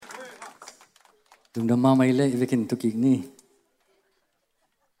Tung đam ma mai le vekin tu kik ni.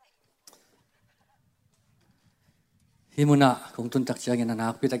 Himuna kung tun tak siya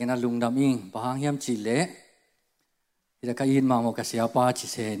ginanak pita gina lungdam ing bahang hiam chile. Ida ka in ma mo ka siapa chi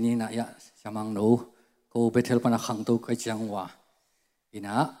se ni na ya samang no ko betel pana khang tu kai chiang wa.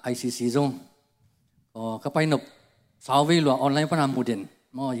 Ina ICC zong ko ka pai nop sawi lo online pana muden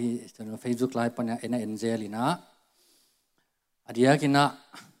mo yi Facebook live pana ena enzel ina. Adia kina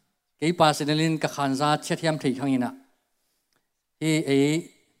cái pa senelin ka khanza chethiam thei khangina hi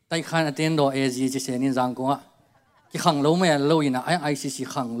tai khan aten do az chi senin jang ko ki khang lo me lo ina ICC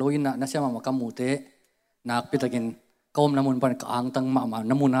khang lo ina na sema ma kamute nak pitakin kom namun pan ka ang tang ma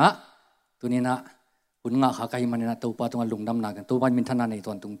namuna tunina hunga kha kai manina to pa tunga lungdam na kan to ban min thana nei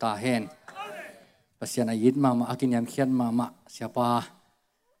ton tung ta hen pasian ayit ma akin yam khian ma siapa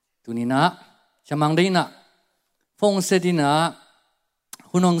tunina chamang deina phong sedina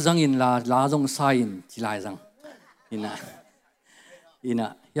hunong zang in la zong sain chilai zang ina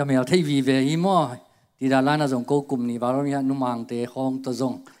ya mel thei vi ve hi mo ti da lana zong ko kum ni baron ya numang te khong to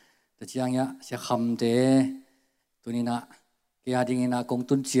zong ta chiang ya se kham te tunina ke ading ina kong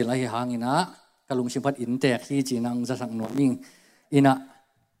tun chi la hi hang ina kalung simpat in te khi chi nang za sang no ming ina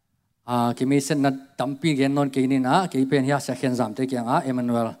ki me sen na tampi gen non ke ni na ke pen ya sa khen zam te kyang a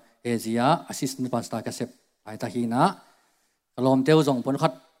Emmanuel Asia assistant pastor ka sep ai ta hi na lom teo zong pon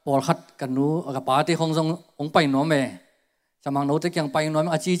khat pol khat kan nu ka pa ti khong zong ong pai no me samang no te kyang pai no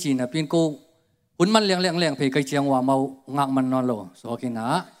a chi chi na pin ko hun man leng phe kai chiang wa mau ngak man no lo so kina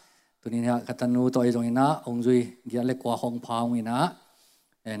tunin ha katanu to ai zong ina ong zui gia le kwa hong phang ina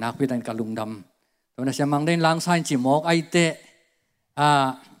nak pi tan kalung dam to na samang den lang sain chi mok ai te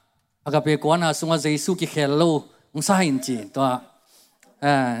aga pe ko na sunga jesu ki khel lo ong sain chi to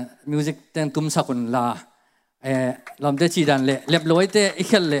music ten tum sakun la lom te chi dan le lep loi te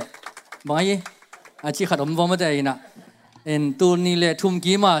ikhel le mai chi khat om voma te ina en tu ni le thum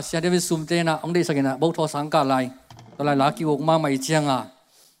ki ma sia de sum te na ong de sakina bo tho sang ka lai to lai la ki ok ma mai chianga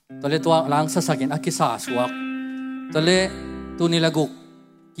to le to lang sa sakin akisa suak to le tu ni la guk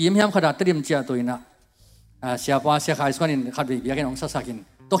ki yam khada trim chia to ina sia pa sia khai swan in khat bi bia ken ong sa sakin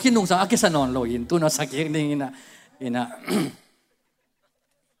to khin nung sa akisa non lo in tu no sakik ding ina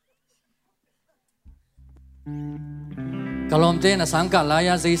kalom te na sang ka la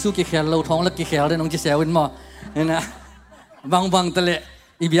ya jesu ki khel lo thong la ki khel de nong chi sewin mo na bang tele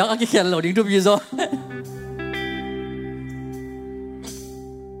i biak ki khel lo ding tu bi zo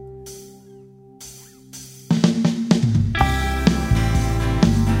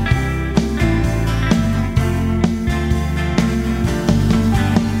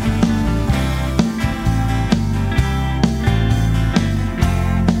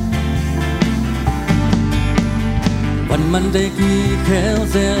man de ki khel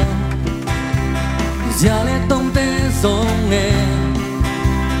zel zia le tong te song nghe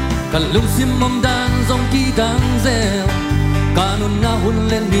kan lu sim mom dan zong ki dang zel kanun na hun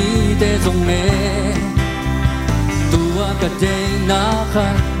len ni te zong nghe tua ka de na kha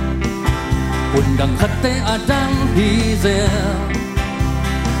hun dang khat te adang hi zel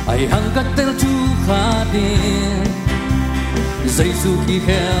ai hang ka tel chu kha din jesu ki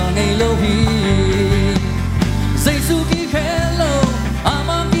khel nei lo hi jesu ki hello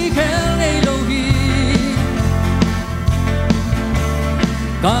ama ki khel nei lo hi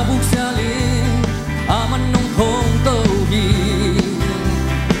ka bu sia li aman nong thong to hi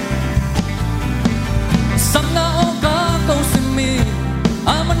sam na o ka ko sim mi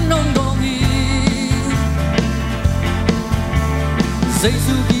aman nong dong hi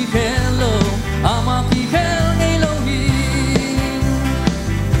jesu ki hello ama ki khel nei lo hi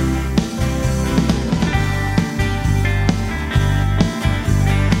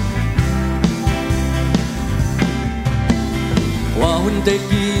hun te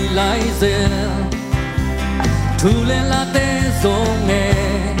ki lai zel thu le la te zo nghe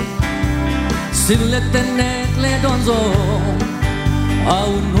sil le te nek le don zo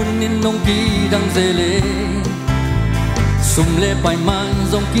aun hun nin nong ki dang zele sum le pai man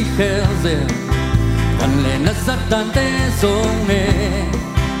zong ki khel zel kan le na zat dan te zo nghe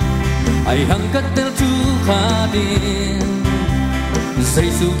ai hang kat tel chu kha din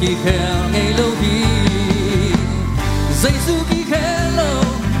jesu ki khel ngay lo hi jesu ki hello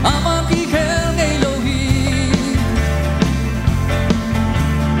ama ki khel nei lo hi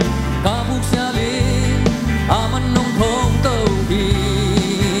ka bu sia le aman nong thong to hi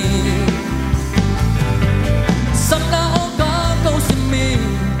sam na o ka ko sim mi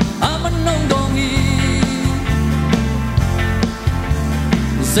aman nong dong hi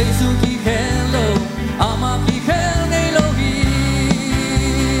jesu ki hello ama ki khel nei lo hi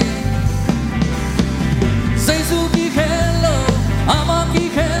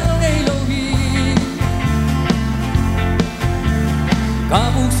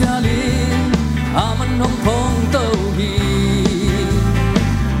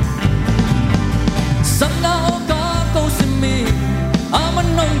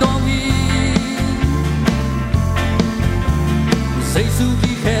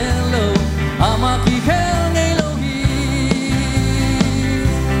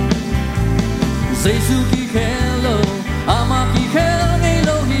giây su khi hello ama khi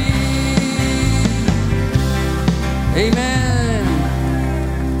hello hi amen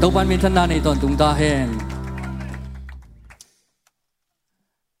đâu ban min thân na này toàn tung ta hen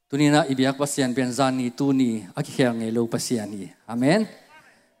tunina ibiak pasian benzani tuni akikhel nge lo pasiani amen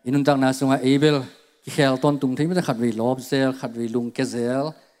inun tang na sunga abel kikhel ton tung thei ma khat ve lob zel khat ve lung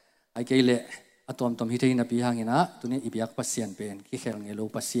kezel ai keile atom tom hi thei na pi hangina tuni ibiak pasian pen kikhel nge lo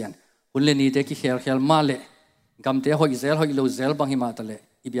pasian hunle ni te kikhel male gamte hoi lo zel bang hi ma tale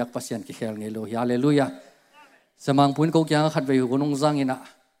ibiak pasian kikhel nge lo hallelujah samang pun ko kyang khat ve gonong zangina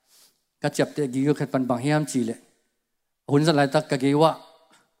ka chapte gi yo khat pan bang hiam chi le hun za lai tak ka ge wa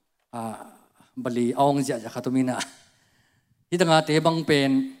bali ong ja ja khatumina hi tanga te bang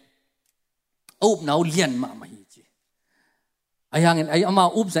pen up nau lian ma hi chi ayang ai ama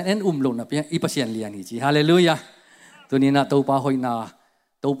up zan en lo na pe I pasien lian hi chi hallelujah tunina to pa hoina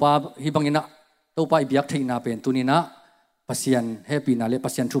to pa hi bangina to pa ibiak theina pen tunina pasien happy na le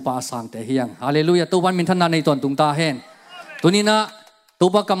pasien thu pa sang te hiang hallelujah to ban min thana nei ton tung ta hen tunina to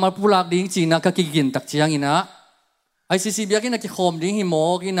pa kamal pulak ding chi na ka kigin tak chiang ina ICC biakin ki khom ding hi mo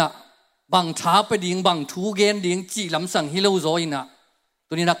kina bang tha pe ding bang thu gen ding chi lam sang hi lo zo ina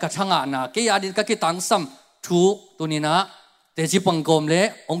tunina ka thanga na ke ya din ka ki tang sam thu tunina te chi pang kom le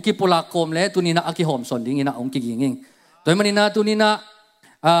ong ki pula kom le tunina aki hom son ding ina ong ki ging toy manina tunina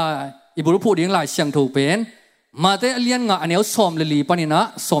iburu phu ding lai siang thu pen ma te alian nga aneu som le li panina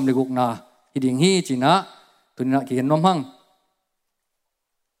som le guk na hi ding hi china tunina ki nom hang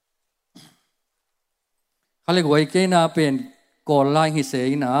khale goi ke na pen kol lai hi se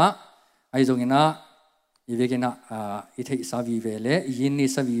ina ai zong ina I ve ke na I thei sa vi ve le yin ni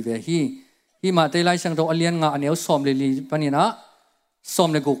sa vi ve hi ma te lai sang do alian nga aneu som le li panina som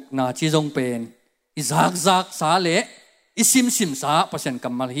le guk na chi zong pen I zak sa le I sim sa pasen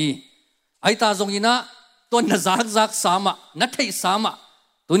kamal hi ai ta zong ina ton na zak sa ma na thei sa ma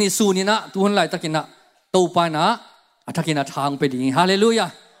tuni su ni na tuhun lai takina to pa na athakina thang pe ding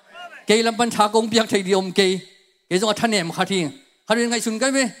hallelujah ke lam pan tha kong piak thei diom ke zong athanem khathing kharin ngai sun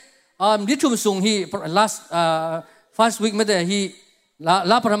kai ve dithum sung hi last first week me de hi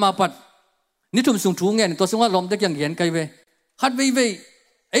la parama pat nithum sung thu ngen to sunga lom te kyang gen kai ve khat ve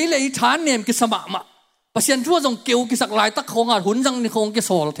ei le than nem ki sama ma pasien thua jong keu ki sak lai tak khong a hun jang ni khong ki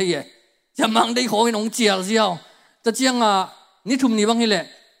sol thei e jamang dei khong nong chial ziao ta chiang nithum ni bang hi le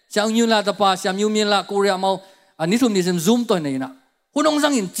chang nyu la ta pa siam yu min la korea mau nithum ni zoom to nei na hunong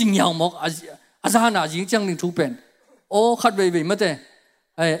jang in jing yaw mok azana jing chang ning thu pen o khat ve ma te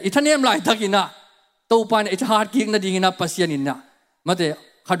ithanem lai takina to pan ithat king na ding na pasien in na ma te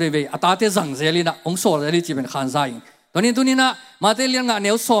khat ve atate jang zelina ong sol zeli chi ben khan zaing tunina ma te lian nga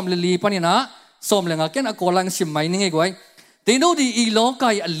neu som le li panina som le nga ken akolang sim mai ninge goi te no di I lo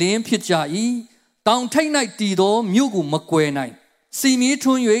kai a lem phit ja I taung thai nai ti do myu gu ma kwe nai si mi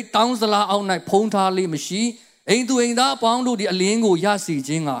thun yue taung zala aung nai phong tha li ma shi ein tu ein da paung lu di a leng gu ya si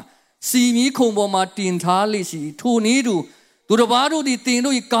jing si mi khong bo ma tin tha li si thu ni du tu da ba du di tin du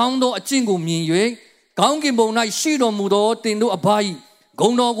I kaung do a jing gu min yue kaung kin bo nai shi do mu do tin du a bai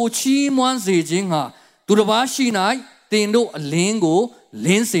gong do gu chi mwan si jing tu da ba shi nai tin du a leng gu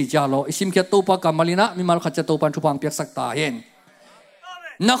len se ja lo isim kya to pa kamalina mi mal khacha to pan thu pang piak sak ta hen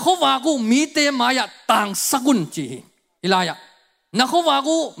na khowa gu mi te maya tang sakun chi ilaya na khowa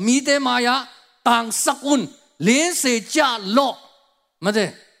gu mi te maya tang sakun len se ja lo ma de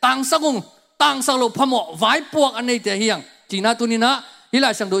tang sakun tang sak lo phamo vai puak anei te hiang tina tunina hila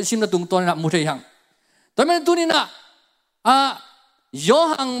sang do sim na tung ton na mu thei hang to men tunina yo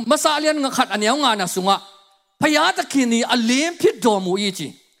hang masalian nga khat aneu nga na sungaพยาตะคินีอเลมพิดดอมูอีจี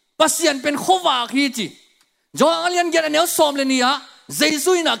ปัสยันเป็นขวากฮีจีจออันยันเกลเนวสอมเลนีอะเจ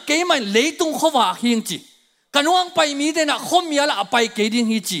สุยนะเกยมันเลยตุงขวากฮีจีกันวางไปมีเดนะขมีอะไรไปเกยดิ้ง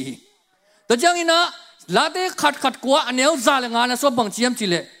ฮีจีแต่จังอินะลาเตขัดกว่าอันเนวซาเลงานะสวบังจีมจี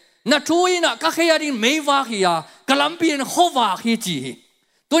เลนะทุยนะก็แค่ดิ้งไม่วาฮีอะกลัมปีนขวากฮีจี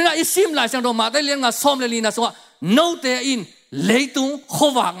ตัวนี้อิซิมลายสังโดมาได้เลี้ยงงาสอมเลนีนะสวะโนเตอินเลยตุงข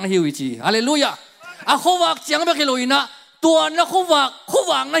วากนะฮีวิจีฮาเลลูยาKhuavak chiang ba kiloina tua na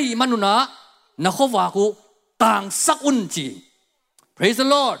Khuavak na hi manuna na Khuavaku tang sakun chi praise the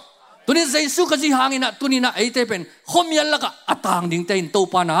Lord tuni Jesu ka ji hangina tunina eite pen khomial laka atang ding tein to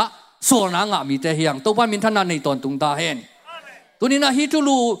pa na sol na nga mi te hiang to pa min thana nei ton tung ta hen tunina hi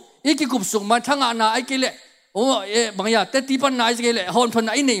tulu ikikup sung ma thanga na ai kile o bangya te ti pan na ai kile hon thon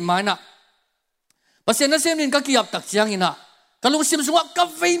ai nei ma na pasen na sem nin ka kiap tak chiang ina kalau sim semua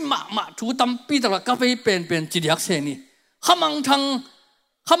kafe mak tu tampi tak kafe pen cidiak seni hamang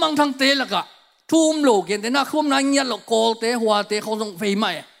thang te laka tum lo gen te na khum na nya lo kol te hua te khong song fei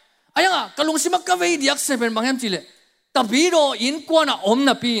mai ayang kalung simak kaway diak seven banghem chile tabiro in kwana om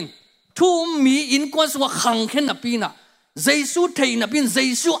na pin thu mi in kwan suwa khang khen na pina Jesu thei na pin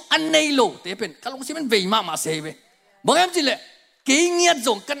Jesu anei lo te pen kalung simen vei ma sebe banghem chile ke ngiat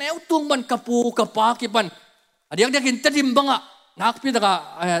jong kaneu tung ban kapu kapa ki ban adiak diak in tadim banga nak pi daga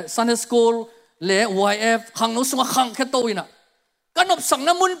Sunday school le YF khang no suwa khang khe to ina kanop sang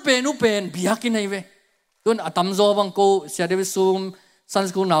na mun pen u pen biakin nei ve tun atam zo bang ko sia de sum Sunday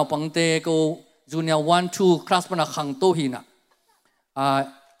school now pangte ko junior 1 2 class pana khang to hi na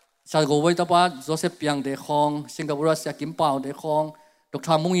sa go wai ta pa Joseph piang de khong Singapore sia kim pao de khong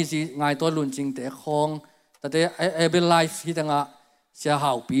Dr. Mung yi ji ngai to lun jing de khong ta de every life hi tanga sia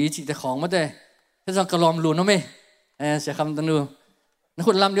hau pi ji de khong ma de ta jang kalom lun no me sia kham ta nu na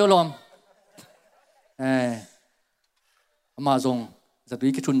khun lam dio lomมาจงจะดู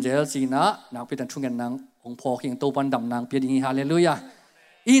กิทุนเจลจีนะนางเป็นทุ่งเงินนางองค์พ่อเคียงโตปันดำนางเปียดิฮาเลลูยา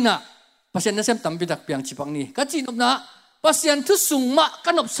อีน่ะภาษาเนี่ยเซมตั้มไปดักเปียงจีบังนี้ก็จีนบนะภาษาทุสุงมะ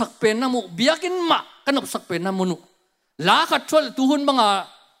กันอบสักเป็นน้ำมุเบียกินมะกันอบสักเป็นน้ำมุนุลาขัดชวนตุหุนบังอา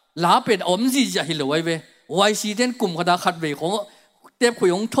ลาเป็นอมจีจะฮิลไว้เวไว้สีเด่นกลุ่มขดาขัดเวของเทพข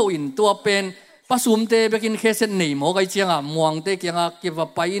ยงโทอินตัวเป็นผสมเตเบกินเคเซนหนีหมอไกเจียงอ่ะมวงเตเกียงอ่ะเก็บ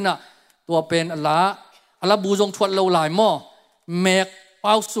ไปน่ะตัวเป็นลาบูจงทวดเราหลายหม้อเมกเป้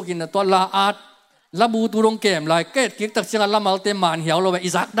าสุกินตัวลาอาดลาบูตูรงเกมลายเกตกิกตักเชียงละมาเตมานเหี่ยวเราไปอิ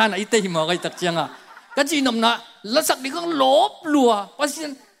สักด้านไอเตหิมอไกตักเชียงอ่ะก็จีนมนะละสักนี่ก็ลบลัวเพราะฉะนั้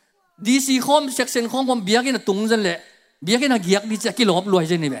นดีซีคอมเช็คเซนคอมเบียกินตุงจันแหละเบียกินเกียกดีจะกิลบลัว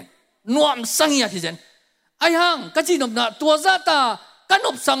เช่นนี้แบบนวมสังเงียที่เช่นไอ้ห่างก็จีนมนะตัวซาตากันอ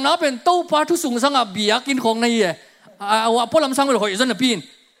บสังนะเป็นเต้าปลาทุสุงสังอ่ะเบียกินของในเย่ว่าพอลำสังไปหอยจันน่ะปีน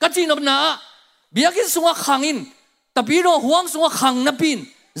ก็จีนมนะเบียกินสุงขังอินแต่พี่เราห่วงสุงขังนับปิน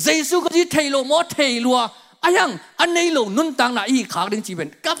เจสุก็จีเทโลมอเทลัวอายังอันนี้โลนุนตังน่ะอีขากดึงจีเป็น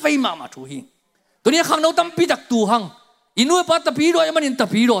กับไฟมาทุหิตัวนี้ขังเราตั้มปีดักตูหังอินุปะแต่พี่เรายังมันอินแต่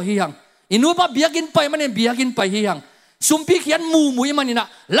พี่เราหิยังอินุปะเบียกินไปมันเองเบียกินไปหิยังสุมพีเขียนมูมุยมันนี่นะ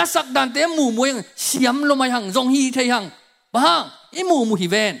ละสักดันเตมูมุยเสียมลงมาหังจงฮีเทหังบ้างไอมูมุฮิ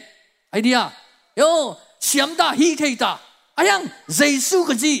เวนไอเดียโยเสียมตาฮีเทตาอายังเจสุ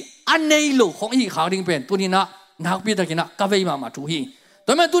ก็จีอันนี้โลของอีขากดึงเป็นตัวนี้นะนักบิดากินะกับไฟมาทุหิ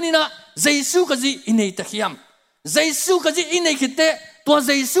ตัวมันตัวนี้นะเจสุก็จีอินเนตะเฮียมเจสุก็จีอินเนคิดเตตัวเจ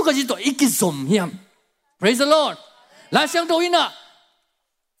สุก็จีตัวอีกิซอมเฮียม praise the Lord ลาเสียงตัวนี้นะ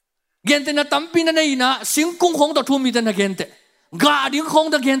เกณฑ์แต่นะตั้มปีนั่นเองนะสิงคงของตัวทุ่มมีแต่นะเกณฑ์แต่กาดิ้งของ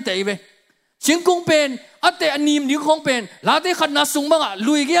ตัวเกณฑ์แต่อีเว้สิงคงเป็นอัตเตอนิมดิ้งของเป็นลาเตขันนาสุงบังอ่ะ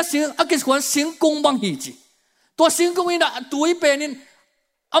ลุยเกียสิงอักษรควรสิงคงบังฮีจีตัวสิงคงนี่นะตัวอีเป็นนี่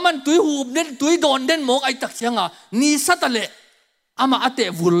อามันตัวหูเด่นตัวโดนเด่นหมกไอตักเชียงอ่ะนี่สัตว์เละอามาอัตเต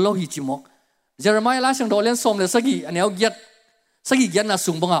วุลโลฮีจิมกเจอร์มายลาเสียงโดเล่นสมเลยสักกี่อันนี้เอาเกียรสักกี่เกียรนา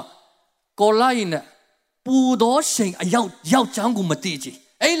สุงบังอ่ะก็ไล่เนี่ยปูโดเสียงยาวจังกุมตีจี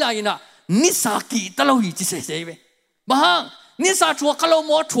ไอ้ไล่น่ะนิสากีตะเราฮีจิเสียไปบ้างนิสาชัวขลม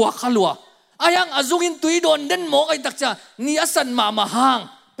อชัวขลัวอายังอาจุกินตัวโดนเด่นหมกไอตักเชียงนี่อสันมาห่าง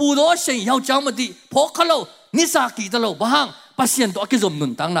ปูโดเสียงยาวจังมาตีพกขลมนิสากีตะเราบ้างปัสยันตัวกิจมนุ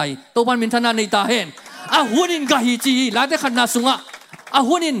นตั้งในตัวพันมินทนาในตาเห็นอาหุนินกาฮิจีลาเตขันนาสุงะอา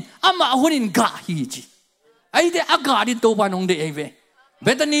หุนินอามาอาหุนินกาฮิจีไอเดอากาดินตัวพันองเดเอเวเบ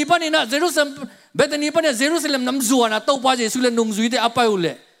ตนีพันนี่นะเยรูซาเล็มเบตนีพันเนี่ยเยรูซาเล็มน้ำจวนนะตัวพันเยซูเลนุงจุยเดอไปอุเล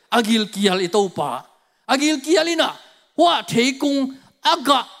อากิลกิยัลตัวพันอากิลกิยัลนะว่าเทกุงอา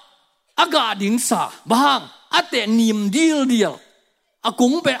กาดิงสาบางอัตเตนิมดีลอากุ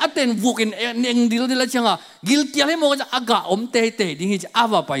งเป็นอัตเตนวุกินเองดีลละจังอ่ะกิลกิยัลให้มองจะอากาอมเตดิ้งจะอา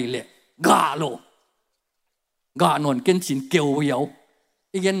วาไปเลยกาโลกานวนเกินจินเกี่ยวเยา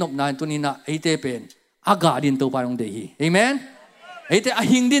อีกนบนายตัวนี้นะไอเตเป็นอากาดินตัวปานองเดฮีเอเมนไอเตอ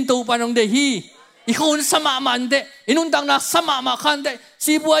หิงดินตัวปานองเดฮีอีกคนสมามันเดอินุนตังนักสมามาคันเด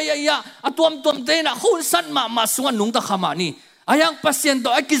ซีบัวยายาอตัวมเดนะคนสันมาสวนนุงตะขามานี่อายังพัศยันตั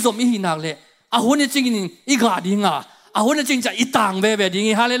วไอกิจอมิหินักเลยอาหุนจริงนี่อีกาดิงอ่ะอาหุนจริงจะอีต่างเบดิ้ง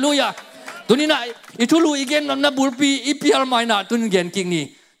ฮาเลลูยาตัวนี้นะอีทุลุอีกนับบุลปีอีพิอัลไมน่าตัวนี้เกนกิงนี่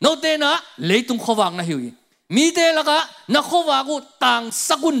โนเตนะเลยตุงขวังนะฮิวมีเตละก็นักขวากูต่างส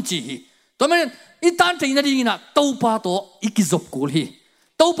กุลจีตัวมันอีตานที่นั่นดีนะตัวป้าตัวอีกิจบกูลี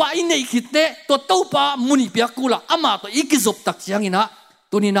ตัวป้าอินเนคิดเตตัวป้ามุนิเปียกูละอามาตัวอีกิจบตักเสียงนะ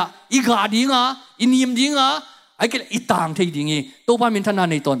ตัวนี้นะอีกาดีงะอินิมดีงะไอ้เกลอีต่างที่ดีงี้ตัวป้ามินทนา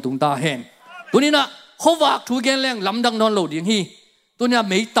ในตอนตุงตาเห็นตัวนี้นะขวากทุกแกนแรงลำดังนอนโหลดีงี้ตัวนี้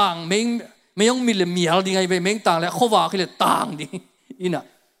ไม่ต่างไม่ยองมีเลยมีอะไรดีไงไปไม่ต่างแล้วขวากคือเลยต่างดีอินะ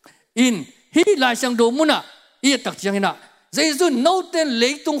อินฮีลายเสียงโดมุนะอีตักเชียงนะเจสุนโนเตนเล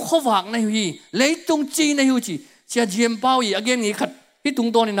ยตุงขวากในหีเลยตุงจีในหูจีเชียเจียมเป้าอีกอย่างนี้ขัด ฮิตุง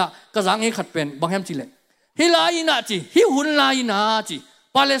ตัวนี่นะกระสังให้ขัดเป็นบางแห่งจีเลยฮิลายนะจีฮิหุนลายนะจี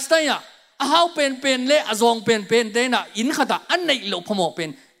ปาเลสไตน์อาหาวเป็นเละอาซองเป็นเดน่ะอินขัดอันในโลกพมเป็น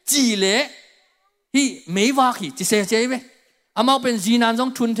จีเละฮิไม่ว่าฮิจีเสียใจไหมอามาเป็นจีนันจง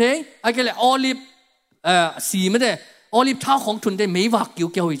ทุนเทไอ้แกเลยออลิฟสีไม่ได้ออลิฟเท้าของทุนเทไม่ว่าเกี่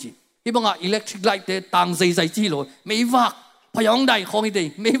ยวอีจีฮิบังอิเล็กทริกไลท์เดต่างใจจีโลไม่ว่าพยองใดของฮิเด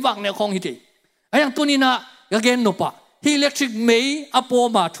ไม่ว่าแนวของฮิเดไอ้ยังตัวนี้นะก็เกณฑ์นปะฮิเล็กทริกไม่อปอ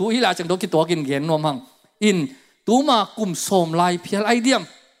มาถูฮิลาจังโดกิตัวกินเกณฑ์นวมหังอินตัวมากุมสมลายเพียรไอเดียม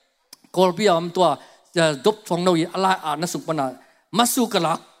กอลปีอัมตัวจะดบฟองเราอีอะไรนัสุปนามาสุก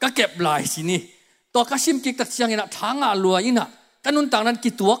ลักก็เก็บลายสินี่ตัวกสิมกิกตักเชียงอินะทางอาลัวอินะกันนุนต่างนั้นกิ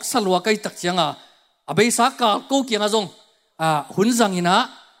ตัวสลัวไกตักเชียงอาเบสักกากูเกียงอาจงหุ่นจังอินะ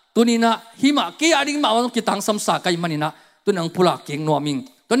ตัวนี้นะหิมะกี่อาริงมาวันกิตังสัมสาไกมันอินะตัวนังพุลักเกียงนัวมิง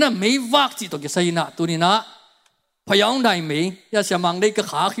ตัวนั้นไม่วักจิตตัวกิใส่อินะตัวนี้นะพยองได้ไหมยาเสียมังได้ก็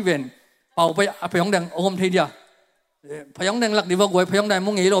ขาขี้เวนเป่าไปพยองแดงอมเทียพยองแดงหลักดีว่ากวยพยองแดง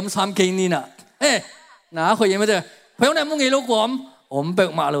มุ้งเอ๋ลมซ้ำเกนี่นะหนาคุยยังไม่ได้พยองแดงมุ้งเอ๋ลกวมอมเบิ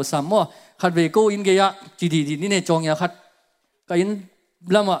กมาเราซ้ำว่าขัดเวโกอินเกียจีดีนี่เนี่ยจองยาขัดก็อิน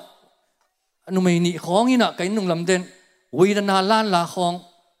ลำอ่ะนุ่มนี่ของอินะก็อินนุ่งลำเด่นวิดนาล้านลาของ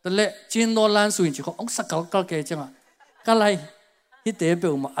แต่เละจีนโดนล้านสุยจีขององสักกัลเกจังอ่ะก็ไรที่เตะเปล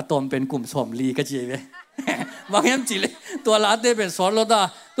มาอะตอมเป็นกลุ่มสมลีก็จีเว้บางอย่างจีเลยตัวลาเตเป็นสอนเราได้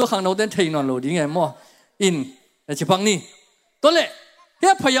ตัวข้างโน้นเต้นเทนอนโหลดยังไงมั่วอินแต่ชิพังนี่ตัวเละเฮ้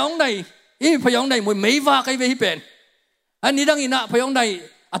ยพยองใดพยองใดมวยไม่ว่าใครเว้ยเป็นอันนี้ดังอินะพยองใด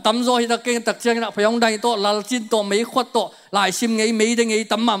อะตั้มโซฮิตะเก่งตักเชียงนะพยองใดตัวลาจินตัวไม่ขวดตัวลายชิมไงไม่ได้ไง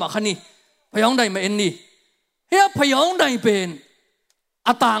ตั้มมาคันนี้พยองใดไม่เอ็นนี่เฮ้ยพยองใดเป็นอ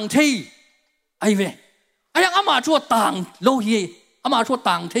ะต่างที่ไอเว้ยไอ้ยังอามาชั่วต่างโลฮีอามาชั่ว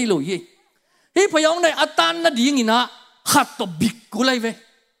ต่างที่โลฮีเฮ้ยพยองใดอะตันน่ะดีงี้นะขัดตัวบิกกูเลยเว้ย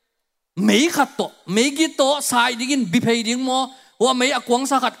ไม่ขัดตัวไม่กี่ตัวสายดิ้งบิเพย์ดิ้งโมว่าไม่อกวง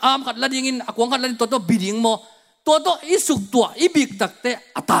สักขัดอามขัดละดิ้งอกวงขัดละตัวบิดิ้งโมตัวอีสุกตัวอีบิกตักเตะ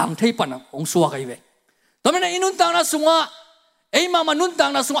อะต่างที่ปันองสัวกันเว้ยตอนนั้นอินุนต่างน่ะสัวไอ้มานุนต่าง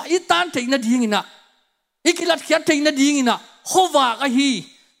น่ะสัวอีตันที่น่ะดิ้งนะอีกิลัดเขียนที่น่ะดิ้งนะข้อว่าก็ฮี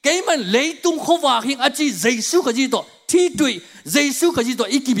เกี่ยมันเลยตุ้งข้อว่าหิงอาจีเจสุก็จีตัวที่ดุยเจสุก็จีตัว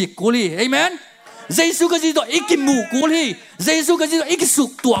อีกิบิกกูลีเอเมนเจสุก็จีตัวอีกิมูกูลีเจสุก็จีตัวอีกิสุก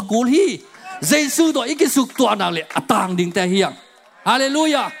ตัวกูลีเจสุตัวอีกิสุกตัวนั่นเลยอะต่างดิ่งแต่เฮียงฮาเลลู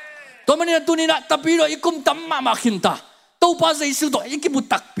ยาตัวมันเนี่ยตัวนี้นะแต่ปีเราอีกุมตั้มมาขินตาตัวป้าเจสุตัวอีกิบุ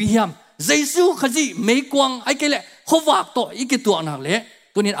ตักปียมเจสุก็จีไม่กวางไอ้เกล่ข้อว่าตัวอีกิตัวนั่นเลย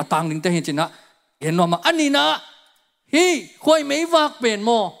ตัวนี้อะต่างดิ่งแต่เฮียจินะเห็นว่ามาอันนี้นะฮีคอยไม่ว่าเป็นโม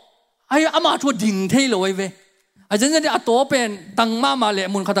ไอ้อามาชัวดิ่งเท่เลยเว้ยอาจารย์จะตัวเป็นตั้งมาเลย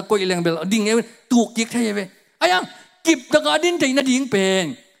มุนขัดกุยเลี้ยงเบลดิ่งเอ้ตูกิกเท่เว้ยไอ้ยังกิบตะการดินเท่น่ะดิ่งเป็น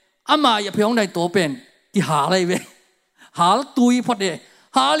อามาอย่าเพียงใดตัวเป็นที่หาอะไรเว้ยหาตุยพอดี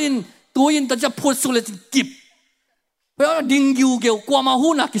หาลินตุยนแต่จะพูดสุดเลยกิบเพียงดิ่งอยู่เกี่ยวกว่ามาหู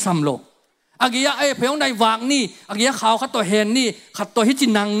นักกิสัมโลอากิยะไอ้เพียงใดวางนี่อากิยะขาวขัดตัวเฮนนี่ขัดตัวฮิจิ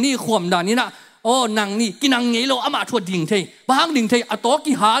นังนี่ข่มด่านนี่นะโอ้นังนี่กินังไงเราอามาชัวดิ่งเทบางดิ่งเทอตัว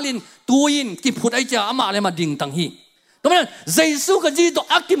กิหาลินตัวยินกิพูดไอเจ้าอามาเลยมาดิ่งตังฮีตรงนั้นเจสุกจีตัว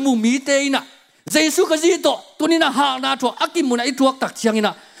อักิมุมีเตยนะเจสุกจีตัวนี้นะหาหน้าชัวอักิมุนไอตัวตักเชียงน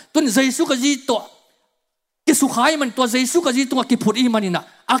ะตัวนี้เจสุกจีตัวกิสุขายมันตัวเจสุกจีตัวกิพูดอีมันนี่นะ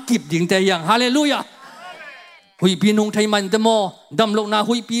อักิบดิ่งเตยยังฮาเลลูยาหุยปีนุงไทยมันเตโมดำลงนา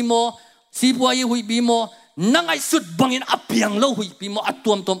หุยปีโมสีบัวยี่หุยปีโมนั่งไอสุดบังอินอับเปียงโลหุยปีโมอัดตั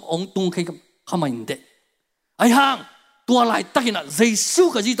วองตุงใครขมันเดไอ้ห่างตัวลายตะกินะเจสุ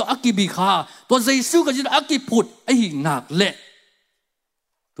กจีตัวอักิบิคาตัวเจสุกจีตัวอักิพูดไอ้หนักเละ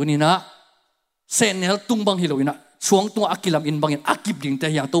ตัวนี้นะเซนเนลตุงบังฮิโลวินะช่วงตัวอักิลามอินบังอินอักิบดิ่งแต่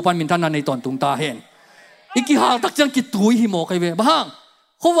อย่างตัวปันมินทันนันในตอนตุงตาเห็นอีกิฮาตักจังกิตุยฮิโมใครเว้บ้าง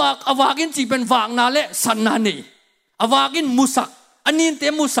เขาว่าอวากินจีเป็นวางนาเละสันนานีอวากินมุสักอันนี้เต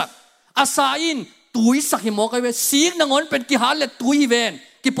มุสักอาซาอินตุยสักฮิโมใครเว้สีกนางอนเป็นกิฮาเละตุยฮิเวน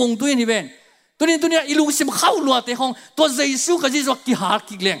กิปงตุยฮิเวนตัวนี้อิลูซิมเข้าลัวเตะของตัวเจสุก็จีสวกิหา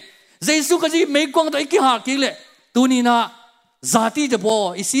กิเลงเจสุก็จีไม่กวางตัวกิหากิเลตัวนี้นะซาติจะบอก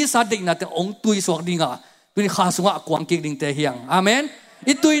อิสิสัตดิ่งนะแต่องตุยสวกดิ่งอ่ะตัวนี้ข้าสงะกวางกิดิ่งเตะเฮียงอาเมน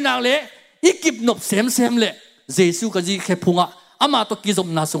อีตุยนางเละอีกิบนบเซมเละเจสุก็จีแค่พุงอ่ะอามาตัวกิจม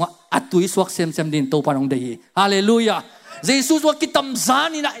นาสงะอัตุยสวกเซมดินตัวปานองเดียฮาเลลูยาเจสุสวกกิตัมซา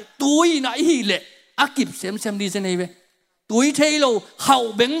นี่นะตุยนะอีเละอากิบเซมดีเจเนเวตุยเทโลเข่า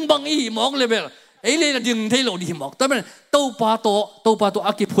เบ่งบังอีหมอกเลยเบลไอ้เลยนะดึงเทโลดีหมอกแต่เป็นเต้าปาโตอ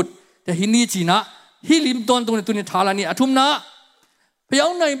ากิพุดแต่ฮินี่จีนะฮิลิมตอนตรงนี้ตัวนี้ทารานี่อาทุมนะพยอ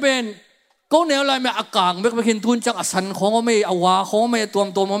งในเป็น ก็แนวไรไม่อากางไม่ไปเห็นทุนจังอสันของไม่เอาวาของไม่ตั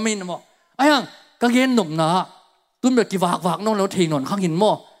วไม่นะมั้งไอ้ยังก็เย็นหนุ่มนะตุนแบบกี่วากน้องแล้วทีนนข้างหิน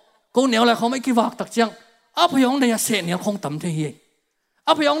มั้งก็แนวไรเขาไม่กี่วากตักจังพยองได้เสเนี่ยคงต่ำเทีย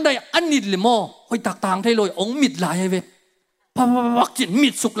พยองได้อันนิดเลยมั้งคอยตักต่างเท่เลยองมิดลายเว้ยพักจิตมิ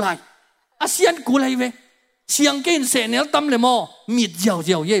ดสุกลายเสียนกูเลยเว้ยเสียงเกินเสเนี่ยต่ำเลยมั้งมิดเจียวเ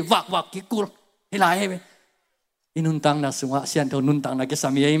ย่วากกี่กูให้ลายเว้ยอินุนตังนะสุงะเสียนทนุนตังนะกิสา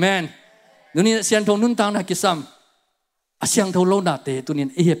มีเอเมนดูนี่เสียงทนุนตังนะกิสามเสียงทโลนาเตตุนิน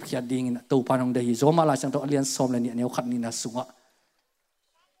เอฟขีดดิ่งนะตัวปานองเดียโซมาลาเสียงทอเลียนซอมเลยเนี่ยขัดนี่นะสุงะ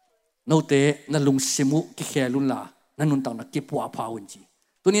โนเตนั่นลุงซิมุกิเคลุนลานั่นนุนตังนะกิปัวพาวินจี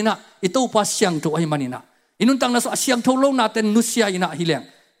ตัวนี้นะอิตัวปัสเสียงตัวไอ้มันนี่นะอินุนตังนะเสียงทโลนาเตนุเซียอินะฮิเลง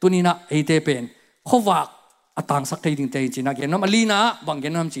ตัวนี้นะเอเตเป็นขวักต่างสักทีดิ่งเตจีนะเกนน้ำอลีนะบางเก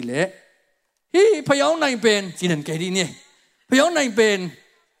นน้ำจีเล่พยองในเป็นจีนันเกดีเนี่ยพยองในเป็น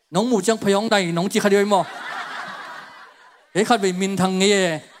น้องหมูจังพยองในน้องจีขัดเดียวมั้งขัดไปมินทางเงี้ย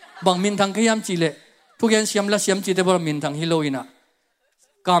บางมินทางขยำจีเล่ทุกอย่างเสียมละเสียมจีแต่บ่มินทางฮิโลอีน่ะ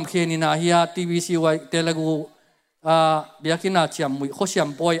กามเคนิน่ะเฮียทีวีซีไว้เตลักูเบียกิน่ะเสียมมุยเขาเสียม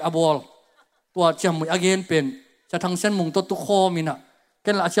ปอยอบอลตัวเสียมมุยอเกนเป็นจะทางเส้นมุงตัวตุโคมิน่ะแ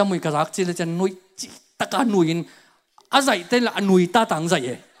ค่ละเสียมมุยกระซักจีเลยจะนุยตะการนุยอะไรแต่ละนุยตาต่างใจ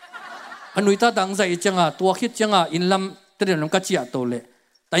นุยตาต่างใจจังตัวคิดจังอินลำเตรียมน้ำกระเจี๊ยบตัวเลย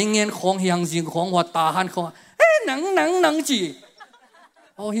แต่เงินของเฮียงจิงของวัดตาหันของหนังจี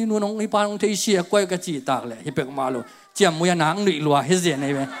ฮินูน้องฮิปานองเทียก้อยกระจีตากเลยฮิเปกมาโลเจียมมวยหนังหนุ่ยลัวเฮเซียนไอ้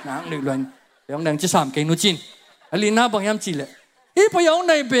เว้หนังหนุ่ยลัวเดี๋ยวดังจะสามเก่งนูจินอลีน่าบางยามจีเลยพยองใ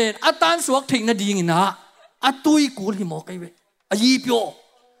นเป็นอัตานสวกทิ้งนาดีงินะตุยกูหิมอกไอ้เว้ยีเปียว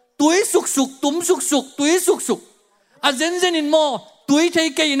ตุยสุกตุ้มสุกตุยสุกเจนอินโมตุยเท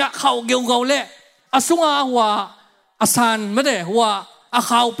เกยนะเขาเกี่ยวเล่สุงอาหัวสันไม่ได้หัวเ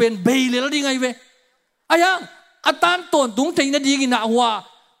ขาเป็นเบย์เลยแล้วดีไงเว้ยังตานต้นตุ้งเทนาดีกินหัว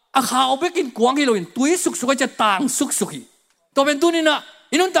เขาไปกินกวางกิโลอินตุยสุกก็จะต่างสุกตัวเป็นตัวนี้นะ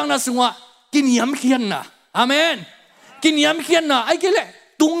อินุนต่างนะสุงว่ากินยำเขียนนะอาเมนกินยำเขียนนะไอ้เกล่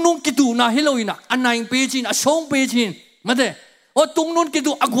ตุ้งนุ่งกิตูนะฮิโลอินะอันไหนเปจินสองเปจินไม่ได้ตุ้งนุ่งกิ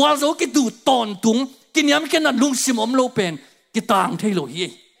ตูกวาโซกิตูตอนตุ้งกินยำเขียนนะลุงซิมอมโลเป็นกิต่างเทโลฮี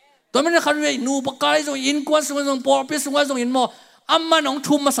ตัวมันขันเวนูปกายส่งอินกวนส่งปอเปส่งส่งอินโมอามาน้อง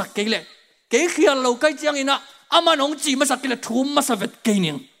ทุ่มมาสักเกล่เกยเขียนเราใกล้จังอินะอามาน้องจีมาสักเกล่ทุ่มมาสักเวทเกย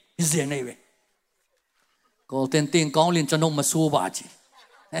นิงอิเซนเอเวก็เต็นติงกองลินจะนงมาสู้บาจี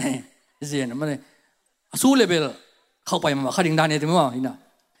อิเซนมันเลยสู้เลเวลเข้าไปมาขัดดิงดานเนี่ยถึงมั้งอินะ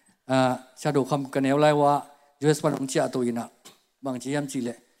ชาดูคำกันแนวไรว่ายูเอสมันองจีอาตัวอินะบางจียามจีเ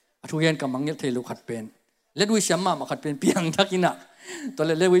ล่ทุเรียนกับมังเงเทลูขัดเป็นเล็ดวิเชียมมาขัดเป็นเพียงทักอินะตัวเ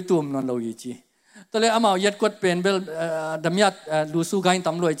ล็ดวิตุมนอนเราอีจีตัวเล็ดอามายัดกดเป็นเบลดำยัดดูสู้กันต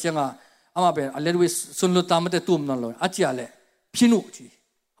ำรวจเจ้าอามาเป็นเล็ดวิสุนลุตามแต่ตุมนอนเราอาเจียเล่พินุจี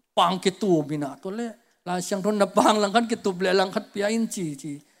ปังเกตูบินะตัวเล็ดลาเชียงทนนับปังหลังคันเกตูเบลหลังคัดเปียอินจี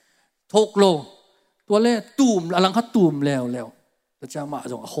ทกโลตัวเล็ดตุมหลังคัดตุมแล้วตัวเจ้ามา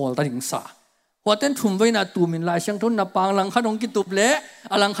จงโฮลตัดหิงสาหัวเต้นทุ่มไว้นาตุมินลายเชียงทนนับปังหลังคัดองกิตุบเละ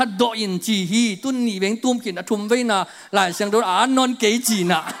หลังคัดโดอินจีฮีตุนนี่เวงตุมกินทุ่มไว้นาลายเชียงทนนอนเกจี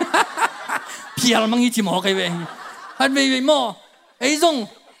นะเพียรมังยี่จีหมอไกเวงฮัดเวหม้อไอ้จง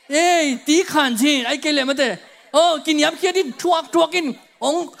ตีขันจีไอ้เกลี่ยมาเตะกินยำเคี้ยดิทวกกินอ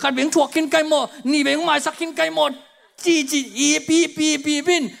งขัดเวงทวกกินไก่หมดนี่เวงไม้สักกินไก่หมดจีปี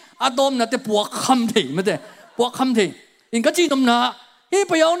บินอาดมนะแต่ปวกคำเถมาเตะปวกคำเถอินก็จีนมนา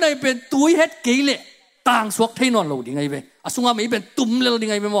พยองในเป็นตุยเฮ็ดเกลี่ยต่างสวกเทนอนเราดีไงเว้สุงาไม่เป็นตุ่มเลยดี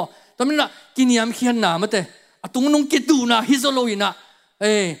ไงเว้หมอตอนนั้นน่ะกินยำเคี้ยนหนามาเตะตุงนุ่งกิตูนะฮิโซโลอินะ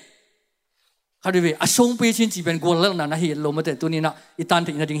เขาดูเว้สงไปชินจีเป็นกวนเรื่องนั้นนะเห็นลมมาเตะตัวนี้นะอีตัน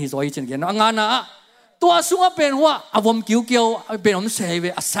ถึงจะดึงฮิโซอิชินเกนงานนะตัวสุงาเป็นว่าอาวมเกี่ยวเป็นอมเสยเว้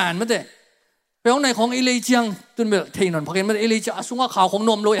สานมาเตะพยองในของเอเลจียงตุนเบลเทนอนพอเห็นมาเอเลจียงสุงาขาวของ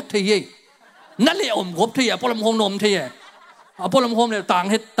นมโลอยากเทยนั่นเลยอมกบเทยพอลำของนมเทยพอลำโฮมเนี่ยต่า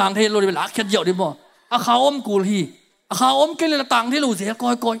งเทโลดีเป็นหลักแค่เดียวดิบ่ข้าวอมกูฮีข้าวอมเกลือต่างที่รู้เสียก้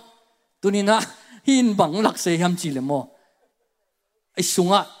อยตัวนี้นะหินบังหลักเสียมจีเลยมั้งไอ้สุ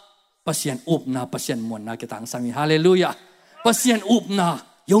งะปัสยันอุบนาปัสยันมวนนาเกตังสามีฮาเลลูยาปัสยันอุบนา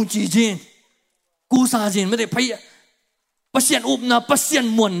ยงจีจินกูซาจินไม่ได้พยปัสยันอุบนาปัสยัน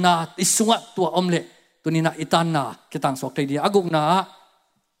มวนนาไอ้สุงะตัวอมเละตัวนี้นะอิตานนาเกตังสอกใจดีอากุกนา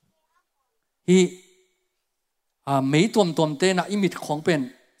ฮีไม่ตัวเต้นะอิมิตของเป็น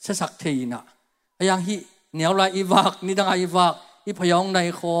เสสักเทีนะอย่างฮีเหนียวลายอีวากนี่ดังอีวากอีพยองใน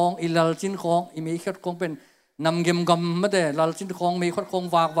ของอีลลจินของอีมีขัดของเป็นนำเกมกำไม่ได้ลลจินของมีขัดของ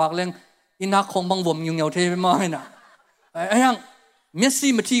วากแรงอินักของบางวมยุงเหนียวเทไปมาให้น่ะอย่าง เมส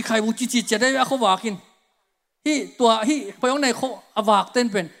ซี่มาทีใครบุจิจะได้เขาวากินที่ตัวที่พยองในเขาอวากเต้น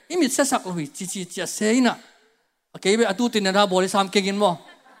เป็นที่มีเสสักลุยจิจะเซยนะโอเคไปอตุตินนะบริสามเก่งมั้ง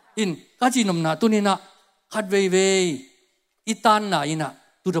อินก็จีนมนะตุนี่นะขัดเว่ยอีตานน่ะอินะ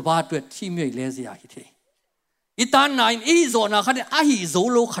ตุระบาดเวทที่มีเลเซียฮิเทอีตานน่ะอินอีโซนะขัดอาฮิโซ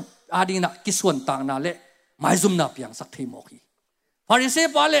โลขัดอาดินะกิส่วนต่างน่ะเละไม่ซุ่มนับอย่างสักทีโมกีฟาริเซ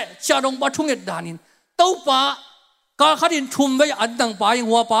ปาเละชาดงปะทุ่งเอ็ดดานินเต้าปะก็ขัดอินชุมไว้อันดังปายิง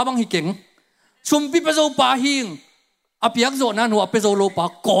หัวปาบังฮิเก่งชุมพิเปโซปาหิงอภิยักโซนั้นหัวเปโซโลปา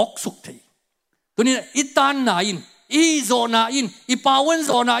กอกสุกทีตัวนี้อีตานน่ะอินอีโซนาอินอีปาวันโ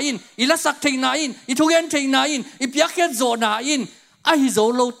ซนาอินอีลัสักเทนาอินอีทุเกนเทนาอินอีพิยักโซนาอินไอโซ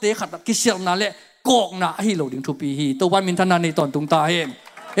โลเตขัดกิเชลนาเละกอกนาไอโลดิงทุปีฮีตัววันมินทนาในตอนตุงตาเอง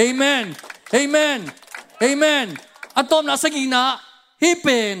เอเมนเอเมนเอเมนอะตอมนาสกินาฮีเ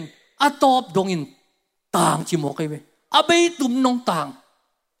ป็นอะตอบดงอินต่างจิโมกเวอะเบยตุมนองต่าง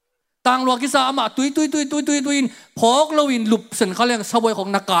ลวกิสามาตุยพอกเราอินลุบเส้นเขาเรียกสบายของ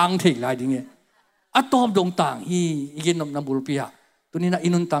นักกลางถิ่นไรดิ่งเงี้ยอะตอมดงต่างฮีกินนมน้ำบุรุษพิยาตัวนี้นะอิ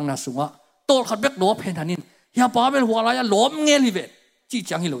นุนต่างนาสุงะโตขัดเบกหลบเพนทันินเฮียป้าเป็นหัวอะไรหลบเงี้ยลิเวจี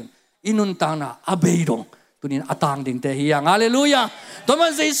จังฮิโลอินุนต่างนาอะเบยดงตัวนี้อะต่างดิ่งเตฮียงฮาเลลูยาตัวมั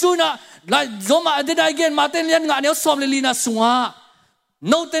นเจสุนะลายโจมาเดดายเกนมาเต้นเลี้ยงงานเนี้ยซ้อมเลลีนาสุงะ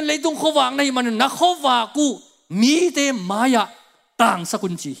โนเต้นเลยตุงขวางในมันนักขวากูมีเตมายาต่างสกุ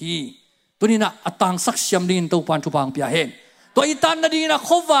ลจีฮีตัวนี้นะอะต่างสักเสียมดินตัวปันทุพังเปียเห็นตัวอีตานนาดีนะข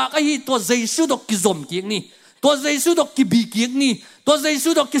วากไอ้ตัวเจสุดอกกิจอมกิงนี่ตัวเจสุดอกกิบีกิงนี่ตัวเจสุ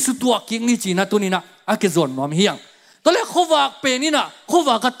ดอกกิสุตัวกิงนี่จีนะตัวนี้นะอากิจอนนอมเฮียงตัวเล็กขวากเป็นนี่นะขว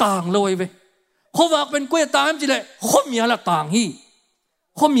ากก็ต่างเลยเว้ยขวากเป็นกล้วยต่างจีเลยขมีอะไรต่างฮี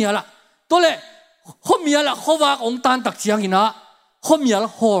ขมีอะไรตัวเล็กขมีอะไรขวากองตานตักเชียงอีนะขมีอะไร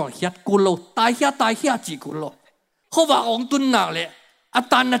หัวเฮียกุโลตายเฮียจีกุโลขวากองตุนนักเลยอา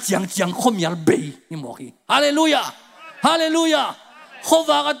ตานน่ะจังขมีอะไรเบยนี่หมอกีฮาเลลูยาฮาเลลูยาข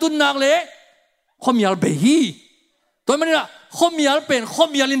วากตุนนักเลยขมีอะไรเบยตัวมันนี่นะขมีอะไรเป็นข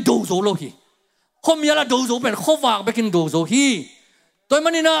มีอะไรดูโซโลฮีขมีอะไรดูโซเป็นขวากไปกินดูโซฮีตัวมั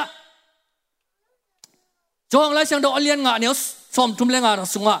นนี่นะจงแล้วเสียงดอกเลียนงาเนี่ยซ้อมทุ่มแรงงาน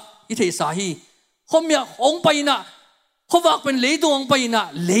สุงะอิเทสาฮีขมีองไปนะขวากเป็นเลตุงไปนะ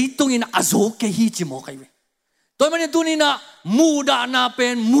เลตุงอินะอาโซเกฮีจิโมกัยเวตัวมันนี่ตัวนี้นะมูดานาเป็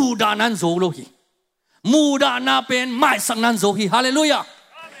นมูดานันโซโลฮีมูดานาเป็นไม่สักนันโซฮีฮาเลลูยา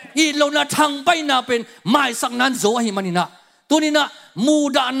อีโลนาทางไปนาเป็นไม่สักนันโซฮีมันนี่นะตัวนี้นะมู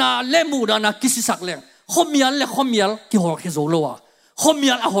ดานาและมูดานากิสิสักเลี้ยงขมียลและขมียลกิหัวเขโซโลวะขมี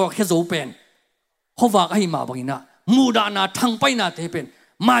ยลหัวเขโซเป็นขวากให้มาบังนะมูดานาทางไปนาเตเป็น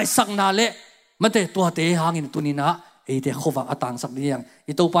ไม่สักนาเละมันแต่ตัวเตหางินตัวนี้นะไอเตขวากต่างสักเลี้ยง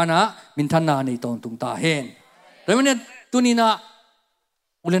อีตัวปานะมินทันนาในตอนตุงตาเห็นแล้วมันเนี่ยตัวนี้นะ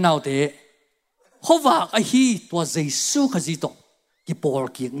อุเลนเอาเตะขวากไอฮีตัวเจสุขจิตโตกิปอล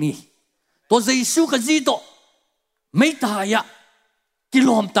กิกนี่ตัวเจสุขจิตโตไม่ตายะกิล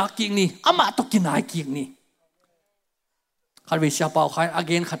อมตากิกนี่อามาตกินายกิกนี่ขัดวิชาเป่าขัดอาเ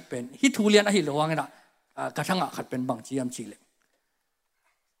กนขัดเป็นฮิทูเลียนอหิลวังนะกระทั่งขัดเป็นบางจียมจีเลย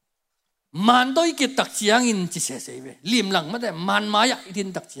มันโดยกิตักจียงอินจิเสเสเวลิมหลังไม่ได้มันมายะอิน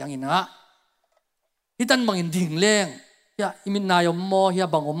ตักจียงอินนะฮิตันบางอินดิ่งเล่งยาอิมินนายอมโมยา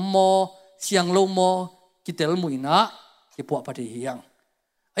บางอมโมเสียงโลโมกิเตลมุยนะกิปวะปฏิเฮียง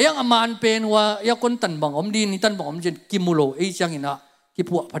ยังอามันเป็นว่ายาคนตันบางอมดินฮิตันบางอมเจนกิมุโลเอจังอินะกิป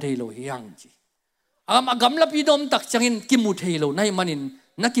วะปฏิโลเฮียงจีagam lapi dom tak changin kimu theilo nai manin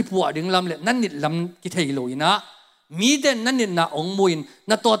nakipuwa ding lam le nanit lam ki theilo ina mi den nanit na ong muin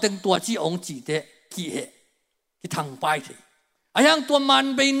na to teng tua chi ong chi te ki he ki thang pai the ayang tua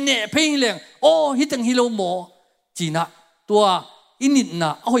man be ne phei leng o hi teng hilo mo chi na tua init na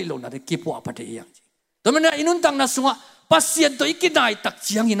ahoi lo na de kipuwa pathe yang chi to mena inun tang na sunga pasien to ikinai tak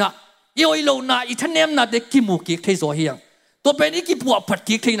chiang ina i oi lo na i thanem na de kimu ki thei zo hiang to pe ni kipuwa phat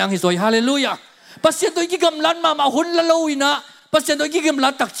ki thei nang hi zo hallelujah pasien to ikigam lan ma hun la lo ina pasien to ikigam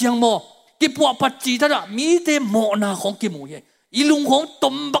la tak chiang mo ki puwa pat chi thada mi te mo na khong ki mu ye ilung khong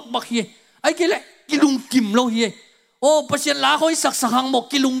tom bak bak ye ai ke le kilung kim lo ye o pasien la khoi sak sakang mo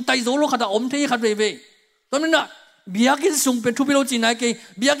kilung tai zo lo khada om thei khat ve ve tom na biakin sung pen thu pilo chi nai ke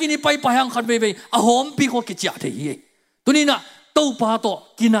biakin pai pa hang khat ve ve a hom pi ko ki cha thei ye tuni na to pa to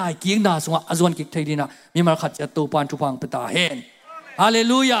kinai king na sunga azwan ki thei dina mi mar khat cha to pan thu phang pata hen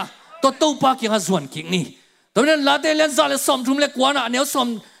hallelujahตัวปากิงส่วนกิงนี่ตอนนั้นลาเตเลนซาเลสอมทุ่มเล็กกว่านะเนี่ยสอม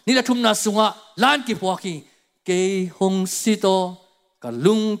นี่แหละทุ่มนาสุงะล้านกี่พวกกี่เกยหงสิโตกะ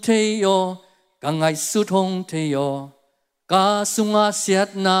ลุงเทโยกะไงสุทงเทโยกะสุงะเสียด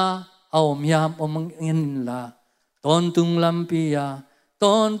นาเอาเมียมอมเงินละ tontung lampia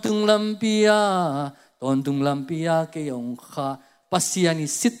tontung lampia tontung lampia ke yong kha pasiani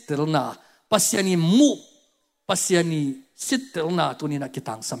sitterna pasiani mu pasiani sitterna tunina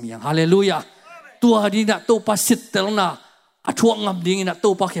kitang samyang hallelujah tua dina to pa sitterna athuang ngam dingina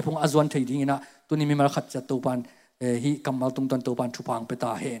to pa khepong azwan thei dingina tuni mi mar khat cha to pan hi kamal tung tan to pan thupang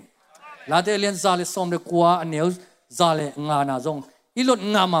peta hen la de len zale som de kwa aneu zale nga na zong ilot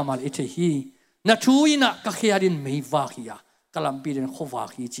nga ma mal ithe hi na thuina ka khiarin mei wa khia kalam pi den khowa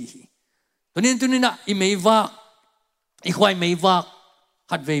khi chi hi tunina I mei wa I khwai mei wa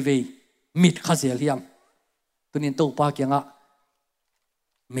khat ve mit khazel hiam tunin to pa kyanga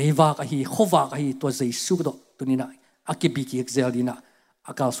mei wa ka hi khowa ka hi to zai su do tunina akibi ki exel dina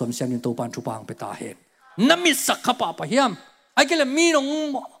akal som sian to pan thu pang peta hen namit sakha pa hiam ai kele mi nong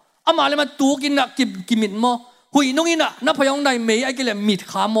amale ma tu kin na kimit mo hui nong ina na phayong nai mei ai kele mit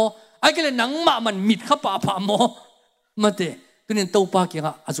kha mo ai kele nang ma man mit kha pa mo mate tunin to pa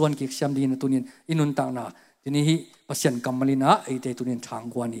kyanga azwan ki siam din tunin inun tang na tini hi pasien kamalina ai te tunin thang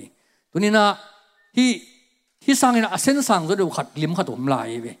kwani tunina hi sangina asen sang zo do khat lim khat om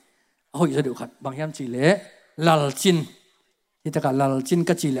lai ve hoi zo do khat bang hiam chi le lal chin hi ta ka lal chin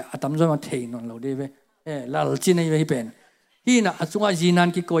ka chi le atam zo ma thei non lo de ve lal chin ai ve hi pen hi na achunga jinan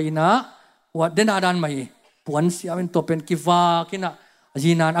ki koina wa dena dan mai puan siamen to pen ki wa kina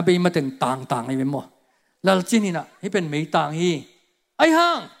jinan abe ma teng tang ai ve mo lal chin ni na hi pen mei tang hi ai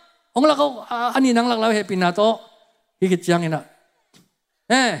hang ong la ko ani nang lak law he pin na to hi ki chiang ina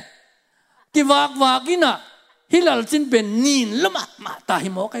ki wak ina hilal chin pen nin lama ma ta hi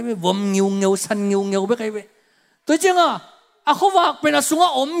mo kai ve vom ngeu san ngeu be kai ve to chenga a khowak pen asunga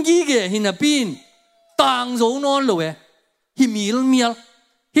om gi ge hina pin tang zo non lo we hi mial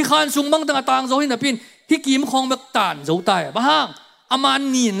hi khan sung bang tang tang zo hina pin hi kim khong bek tan zo tai ba hang aman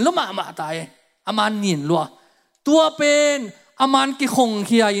nin lama ma tai aman nin lo tua pen aman ki khong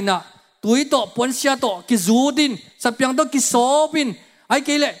khia ina tui to pon sia to ki zudin sapyang to ki sobin ai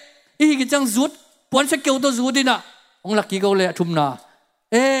ke le hi ki chang zut pon se keu to zudina ong laki go le thum na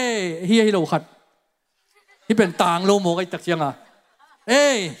hi lo khat hi pen tang lo mo kai tak chianga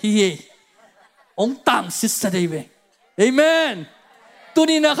hi ong tang sis sa dei ve amen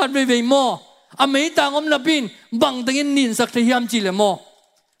tunina khat ve mo amei tang om na pin bang tangin nin sak the hiam chi le mo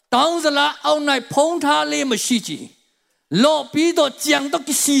tang zala au nai phong tha le ma shi chi lo pi to chiang to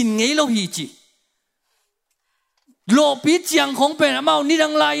ki sin ngei lo hi chi lo pi chiang khong pen amau ni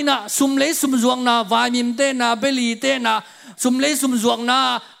dang lai na sum le sum zuang na vai mim te na beli te na sum le sum zuang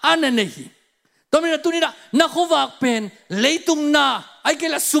na an ne hi to mi na tu ni na khowak pen leitung na ai ke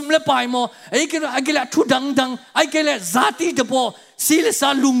la sum le pai mo ai ke la thu dang ai ke la zati de po sil sa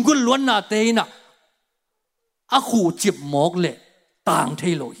lungul lon na te na a khu chip mok le tang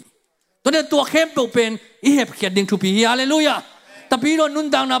thei lo hi to ne to khem to pen I hep khiat ding thu pi hallelujah tapi ro nun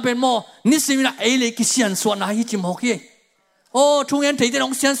dang na pen mo ni simina ai le ki sian so na hi chi mo khi thung en thei de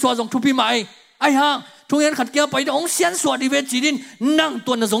ong sian so jong thu pi mai ai hang thung en khat kya pai de ong sian so di ve chi din nang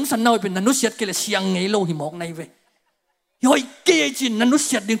to na jong san na pen na nu siat ke le siang ngei lo hi mok nai ve hoi ke chin na nu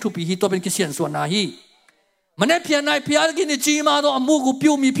siat ding thu pi hi to pen ki sian so na hi mane phian nai phial ki ni chi ma do amu gu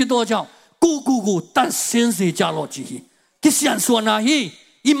piu mi phi to chang gu tan sen se cha lo chi hi ki sian so na hi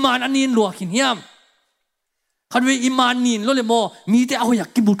iman anin lo khin hiam khan we iman nin lo le mo mi te a hoyak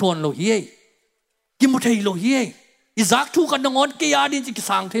ki buton lo hi ki mu thei lo hi izak thu kan ngon ke ya din ki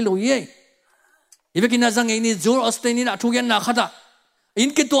sang thei lo hi ibe ki na zang ni zur osteni na thu gen na khata in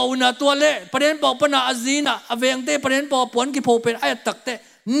ki to una to le paren po pana azina aveng te paren po pon ki pho pen ay tak te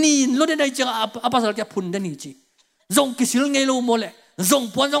nin lo de dai chang apasal ke phun de ni chi zong ki sil ngei lo mo le zong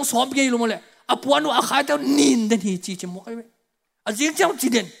pon zong som ngei lo mo le apuan a khai te nin de ni chi chi mo kai we azing chang chi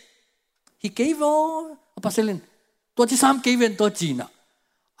den hi kevo apaselin to chi sam keven to chi na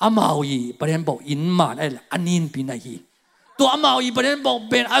amau yi paren bo in man ai anin pin hi to amau yi paren bo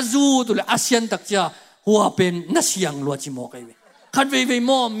ben azu tu le asian tak cha huwa pen na siang lo chi mo kai we khat ve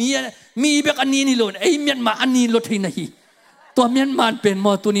mo mi bek anin ni lo ai mian ma anin lo thei na hi to mian man pen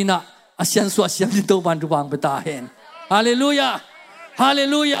mo tu ni na asian su asian ni to ban tu bang pe ta hen hallelujah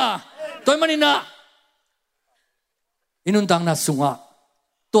toy manina inun tang na sunga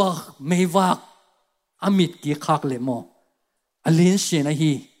to meiwak amit ki khak le mo alin she na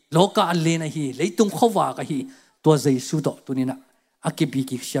hi loka alin na hi leitung khowak hi to jesu do tunina akibi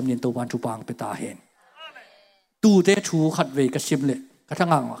ki siam nin to ban tu bang pe ta hen tu te thu khat ve ka sim le ka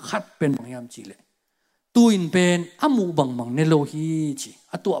thangang khat pen bang yam chi le tu in pen amu bang mang ne lo hi chi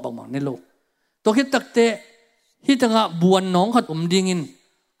atua bang mang ne lo to khit tak te hi tanga buan nong khat ding in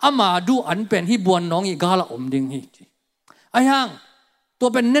ama du an pen hi buan nong I gala ding hi chi ayang to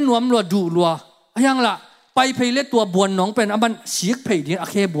pen nen wam lo du lo ayang la ไปเพลตัวบวนน้องเป็นอันเสียกเพลดิ้งอา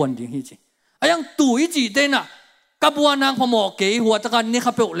เคบวนดิ้งฮิจิอายังตุยจีเต้น่ะกับบัวนางพมอเกยหัวตะกันนี่ข้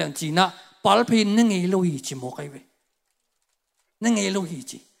าเปล่าเลี้ยงจีน่ะปัลเพนนั่งเอโลฮิจิโมกัยเวนั่งเอโลฮิ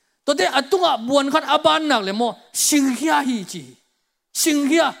จิตัวเด็กอัตุงะบวนขันอาบานนักเลยโมสิงเฮียฮิจิสิงเ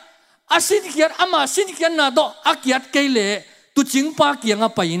ฮียอาสินเฮียอามาสินเฮียน่ะดอกอากิยัดเกยเล่ตุจิงปาเกียงอา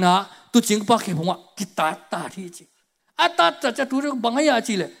ไปนะตุจิงปาเกยพงะกิตาตาฮิจิอาตาจะทุเรื่องบางอย่าง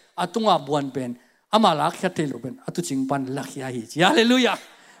จีเลยอัตุงะบวนเป็นอามาลักยัดเตโลเป็นอัตุจิงปันลักยาฮิจิฮาเลลูยา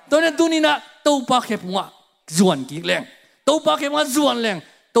ตัวนั้นตุนี่นะตัวปาเกยพงะจวนกิแรงตัวปาเกยพงะจวนแรง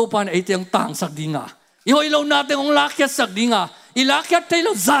ตัวปันไอเตียงต่างสักดิ่งอ่ะอีหอยเราหน้าเตียงของลักยัดสักดิ่งอ่ะอีลักยัดเตโล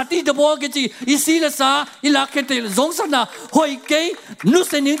ซาติเดบอเกจีอีซีเลสาอีลักยัดเตโลสงสารนะหอยเกยนุ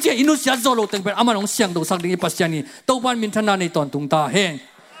สเนิงเจอินุสยาโซโลเต็งเป็นอามาลงเสียงตัวสักดิ่งอีปัสยานีตัวปันมินทนาในตอนตุงตาเฮง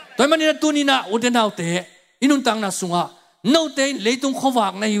ตัวมันนี่นะตัวนี้นะอุดนาวเตอินุนตังนะสุงะนาวเตเลยตุงขวั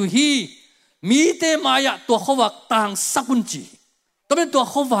กนะอยู่ฮีมีเตมายะตัวขวักต่างสักุนจีตัวเป็นตัว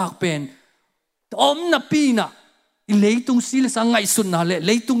ขวักเป็นอมนับปีนะเลยตุงซีเลสังไงสุนนะเ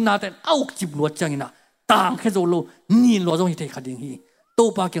ลยตุงนาเตนเอาจิบลวดจังนะต่างแค่โซโลนี่ลวดจงฮิเทขัดยังฮีตัว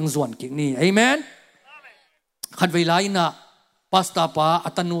ปาเกียงส่วนเก่งนี่เอเมนขัดเวลาอินะปัสตาปาอั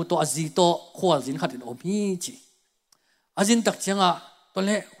ตโนตัวอจิโตขวาจินขัดเป็นอมีจีอจินตักจังอ่ะตัวเ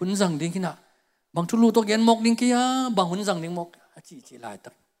ล่หุ่นสังดิ้งนะบางทุลูตัวเกนมกดิ้งกี้อ่ะบางหุ่นสังดิ้งมกจีลายตั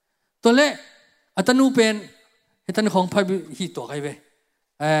กตัวเล่อัตโนเป็นเหตุของพายฮีตัวใครเว้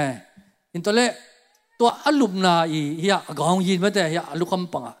อินตัวเล่ตัวอลุมนาอีเฮียกองยินไม่ได้เฮียอลุค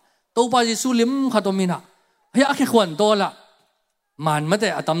ำปังอ่ะตัวปาจิสุลิมขัดตัวมินะเฮียแค่ขวัญตัวละมันไม่ได้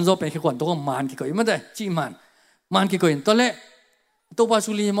อัตมโซเป็นแค่ขวัญตัวก็มันกี่ก่อยไม่ได้จีมันกี่ก่อยตัวเล่ตัวปา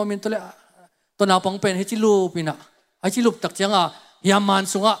สุลิมมินตัวเล่ตัวนาปังเป็นให้จิลูปินะให้จิลูตักจังอ่ะยามัน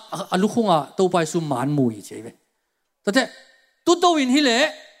สุงอ่ะอลุคงอ่ะตัวปาสุมันมุยเจ๋ยเว้แต่ตัวตัววินฮิเล่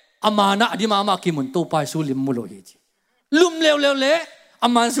อามานะดิมากิมุนตัวปาสุลิมมุโลฮิจิลุมเร็วเล่อา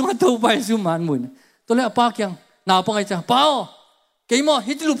มันสุงอ่ะตัวปาสุมันมุยตัวเล่ปากยังนาปังไอจ้าเปล่าเกี่ยม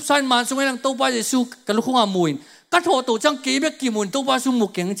ฮิตลุบไซน์มันสุงไอลังตัวปาสุกันลุคงอ่ะมุยกัดหัวตัวจังเกี่ยมกิมุนตัวปาสุมุก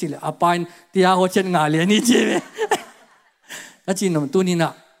เก่งจิเลยอาปานที่อาหัวเชนงาเลียนี่เจ๋ยอาจีนนตัวนี้นะ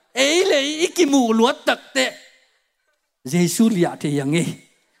เลยอีกิมูลวดตักเตะเยซูเลียเทียงเง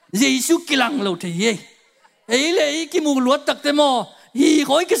เยซูกิลังเราเทียเลยอีกิมูลวดตักเตะโมฮีข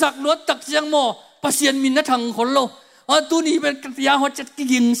อยกิสักลวดตักยังโมปัสยันมินนัทังคนเราตัวนี้เป็นยาหัวจัด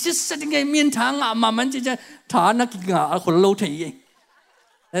กิงซิสยังไงมีนทางอ่ะมันจะฐานนักกิงอ่ะคนเราเทีย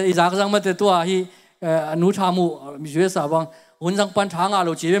อีจากสังมาเตตัวฮีอนุธามุมีช่วยสาบังหุ่นสังปันทางอ่ะเร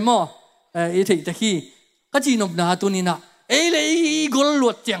าจีเป็นโมอีทีตะขี้ก็จีนบนาตัวนี้นะเลยอีกอลล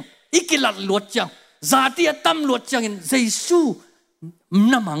วดจังอีกิลัดลวดจังซาติตั้มลวดจังเยซู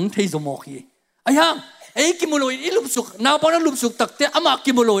น้ำมังเทสโมกีไอ้ยังกิมุโลอีลุบสุกน้าปนลุบสุกตักเตะอามา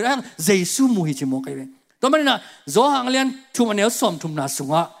กิมุโลไอ้ยังเยซูมุฮิจิโมกีตัวมันนะโจหังเลียนทุมันเอลสอมทุมนาสุ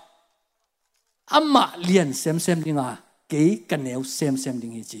งะอามาเลียนเซมดิงะเกยกันเอลเซมดิ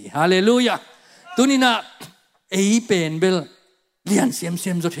งฮิจิฮาเลลูยาตัวนี้นะเป็นเบลเลียนเซ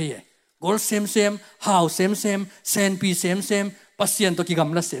มจุดเฮียกอลเซมฮาวเซมเซนปีเซมปัสยันตัวกิก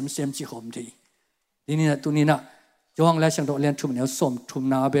ำละเซมจิขมทีนี่นะตัวนี้นะโจหังแล้วช่างตัวเลียนทุมันเอลสอมทุม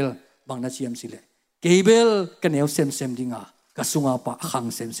นาเบลบางนาเชียมสิเลเกยเบลกันเอลเซมดิงะกสุงาปะขัง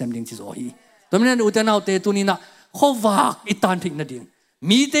เซมดิงจิโซฮีตัวนั้นอุตนาเตตัวนี้นะขวากอิตานทิ้งนั่นเอง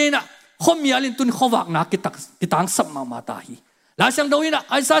มีเตนะขมีอะไรตุนขวากนักกิตังสัมมาตาฮีแล้วช่างตัวนี้นะ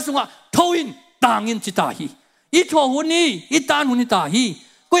ไอ้ซาสุงะทวินต่างอินจิตาฮีอีทหุนี่อีตานหุนิตาฮี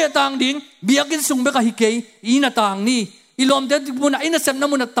ก็อย่าต่างดิ่งเบียกินสุงเบกะฮิเกยอีน่ะต่างนี่อีลมเด็ดบุญอีน่ะเซมน้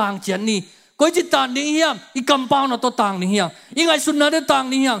ำมุนต่างเจียนนี่ก็จิตต่างดิ่งเฮียมอีกำปาวน่ะตัวต่างดิ่งเฮียมอีไงสุนนะเด็ดต่าง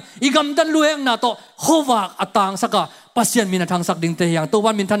ดิ่งเฮียมอีกำดันลุเองน่ะตัวขวากอัต่างสักกะปัสยันมินทางสักดิ่งเตียงตัว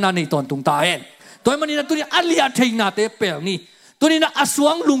วันมินทนาในตอนตุงตาเองตัวมันนี่นะตัวนี้อัลลียาเทียนาเตเปลนี่ตัวนี้นะอสว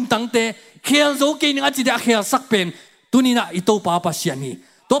งลุงตังเตเขียนโจกินอาจิตาเขียนสักเป็นตัวนี้นะอีตัวป้าปัสยันนี่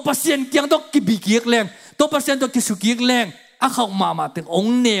ตัวปัสยันเกียงตัวกิบิกิกแรงตัวปัสยันตัวกิสุกิกแรงอาเขามาถึงอง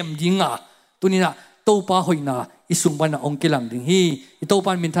เนมยิงอ่ะตัวนี้นะตัวป้าหอยนาอิสุงปันองกิลังดิ่งฮีอีตัว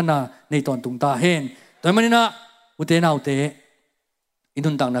ปันมินทนาในตอนตุงตาเฮนตัวมันนี่นะอุเตนาอุเตอินุ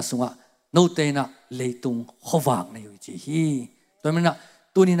นตังนะสุงะนูเตนะเลยตุงขวากในอยู่จีฮีตัวมันนะ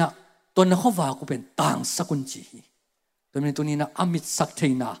ตัวนี้นะตัวนั้นขวากกูเป็นต่างสักุนจีตัวนี้ตัวนี้นะอามิดสักเท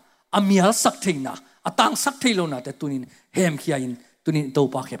นะอามียลสักเทนะต่างสักเทโลนะแต่ตัวนี้เฮมขี้ยินตัวนี้ตัว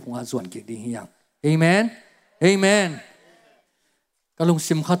ป้าเข็บหัวส่วนเกี่ยงดิ่งฮียังเอเมนก็ลง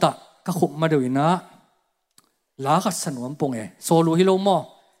ซิมขัดก็ขุมมาเดี๋ยวนะลาขัดสนวนปงโซลูฮิโลมอ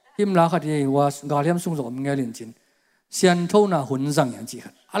หิมลาขัดยี่ว่ากาเลียมสุงสมเงลินจินเซียนเท่าหน้าหุ่นสังอย่างจีขั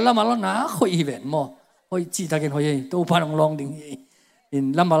ดอัลลามาแล้วนะคอยอีเวนมอคอยจีตาเกนคอยตัวพานองลองดิ่งอิน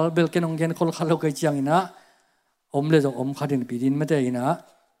ลำบากเบลเกนองเกนคนขัดเราเคยจียงอินะ le jong khatin pidin mate ina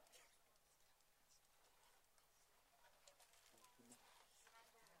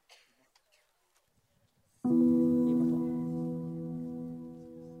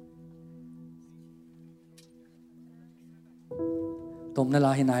tom na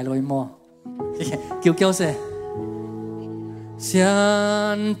la hinai loi mo kêu se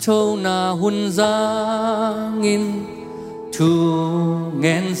xian châu na hun zangin thu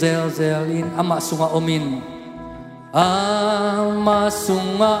ngen zel in ama sunga omin ama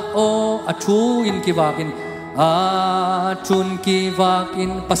sunga o athu in kiwakin athun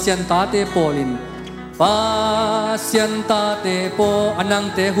kiwakin pasyan ta te polin pasyan ta te po anang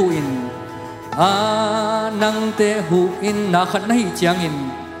te huin anang te huin na khat na hi chiang in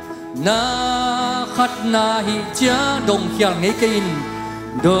na khát na hi chia dong hiang ngay cái in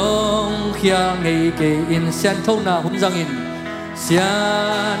dong hiang ngay cái in xian thâu na hun giang in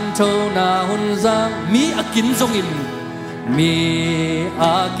xian thâu na hun giang mi akin zong in mi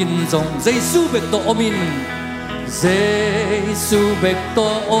akin zong Giêsu bek to omin Giêsu bek to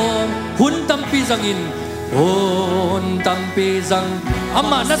om hun tam pi giang in hun tam pi giang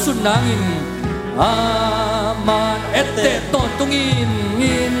ama na sun nang in ama ette ton tung in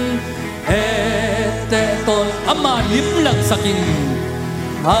ete ton ama lim lang sakin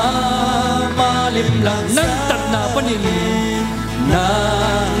ama lim lang nang tat na panin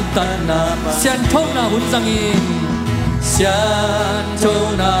nang tat na xian thâu na hun zangin xian thâu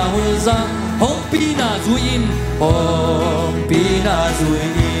na hun zang hong pi na zuin hong pi na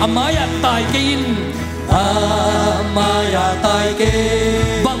zuin ama ya tai kein ama ya tai ke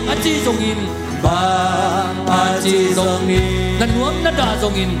bang achi zongin bang achi zongin na nuam na da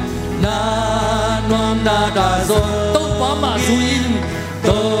zongin na nuam na da zo tâu pa ma zuin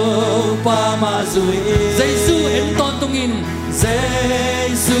tâu pa ma zuin Giêsu en ton tungin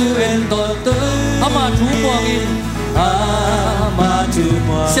Giêsu en ton tung ama thu muang in ama thu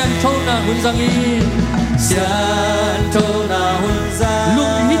muang xian thâu na hun zang in xian thâu na hun zang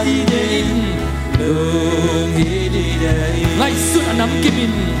lung hi di de in lung hi di de in ngai sut anam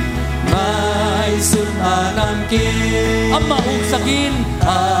kimin ngai sut anam kim ama uk sakin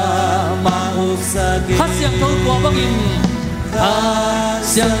ama uk sakin hát xiang thâu qua bangin hát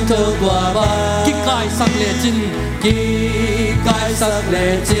xiang thâu qua bang ki kai sak le chin ki kai sak le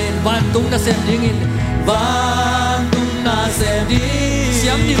chin van tung na sem ding in van tung na sem ding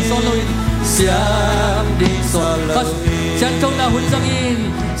xiam ding soloin xiam ding soloin xiang thâu na hun zang in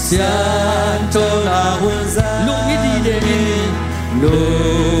xiang thâu na hun zang lung hi di de in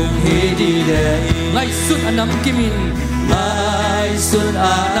lung hi di de ngai sut anam kimin ngai sut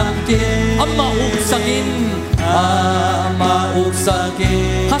anam kim ama uk sakin ama uk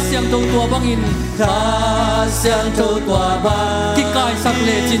sakin hát xiang thâu tua bangin hát xiang thâu tua bang ki kai sak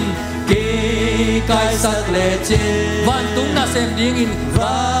le chin ki kai sak le chin van tung na sem ding in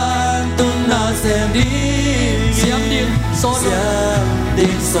van tung na sem ding xiam ding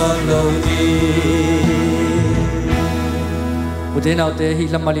solo ni Ute na ute hi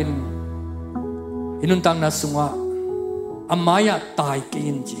lamalin hinuntang na sunga amaya tai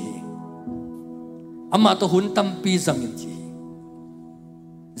kein ji ama to hun tampi zangin ji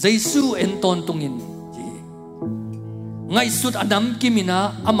Giêsu en ton tungin ji ngai sut adam kimina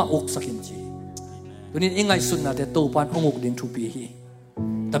ama ok sakin ji tunin ingai sut na te to pan ongok ding thu pi hi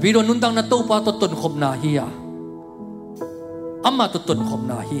tabiro nuntang na to pa to ton khop na hi ya ama to ton khop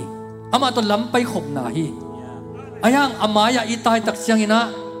na hi ama to lampai khop na hi ayang amaya itai tak siang ina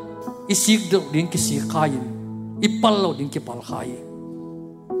isik do din kisi khain ipal lo din ki pal khai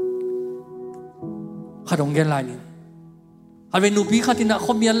khadong gen lai ni alwe nupi khatina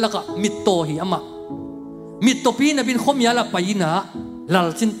khomian laka mitto hi ama mitto pi na bin khomia la paina lal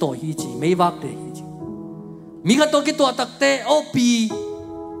chin to hi chi mei wak te hi chi mi ka to ki to takte opi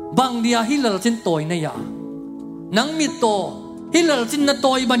bang dia hi lal chin toy na ya nang mitto hi lal chin na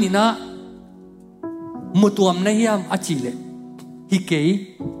toy banina mutuam na hiam achile hi kei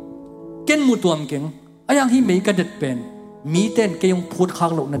ken mutuam keng ayang hi mei ka det pen mi ten ke yung phut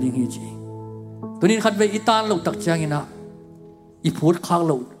khak lo na ding hi chi tunin khat ve itan lo tak chang ina i phut khak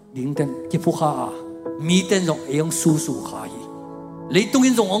lo ding ten ki phu kha mi ten jong eyong su su kha hi leitung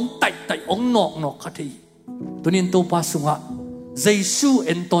in jong ong tai ong nok khathi tunin to pa sunga Giêsu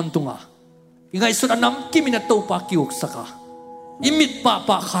en ton tunga ingai sut anam kimina to pa kiuk saka imit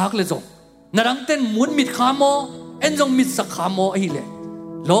pa khak le jong narang ten mun mit khamo en jong mit sak khamo hi le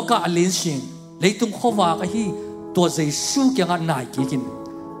loka alin shin Leitung Khuavak hi to Giêsu kyanga nai ki kin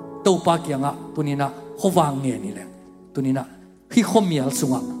to pa kyanga tunina khowang nge ni le tunina hi khomial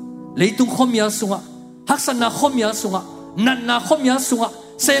sunga Leitung khomial sunga haksana khomial sunga nanna khomial sunga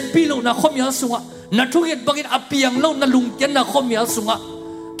sen pilo na khomial sunga นัทุกเหตุบังอินอภิยังเรานัลุงเจนนะข้อมีอสุงะ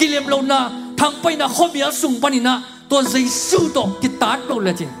กิเลมเรานะทางไปนะข้อมีอสุงปนินะตัวเจสุโตกิตาดเราเล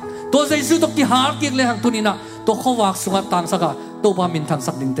ยจริงตัวเจสุโตกิหาร์กิเลยหังตุนินะตัวข้อวากสุงะต่างสักตัวบามินทาง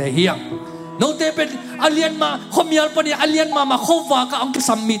สักดิงเตเฮียงโนเตเป็นอเลียนมาข้อมีอปนิอเลียนมาข้อวากอังกิ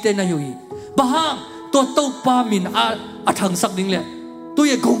สัมมีเตนะยุยบางตัวบามินทางสักดิงเลยตัว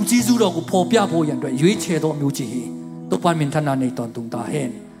ยังคงจีจูเรากูพอพิอาพอยันด้วยยุยเชโตมิวจีตัวบามินท่านในตอนตุงตาเห็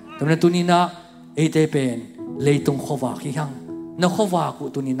นแต่ในตุนินะเอเตเป็นเลยตุงขวากที่หังนักขวาก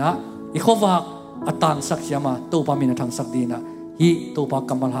ตุนินะอีขวากต่างสักเสียมาตัวบามินทางสักดีนะฮีตัวบา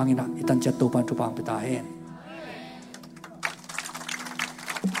กำมลหังนะอีตันจัดตัวบานทุบางไปตาเห็น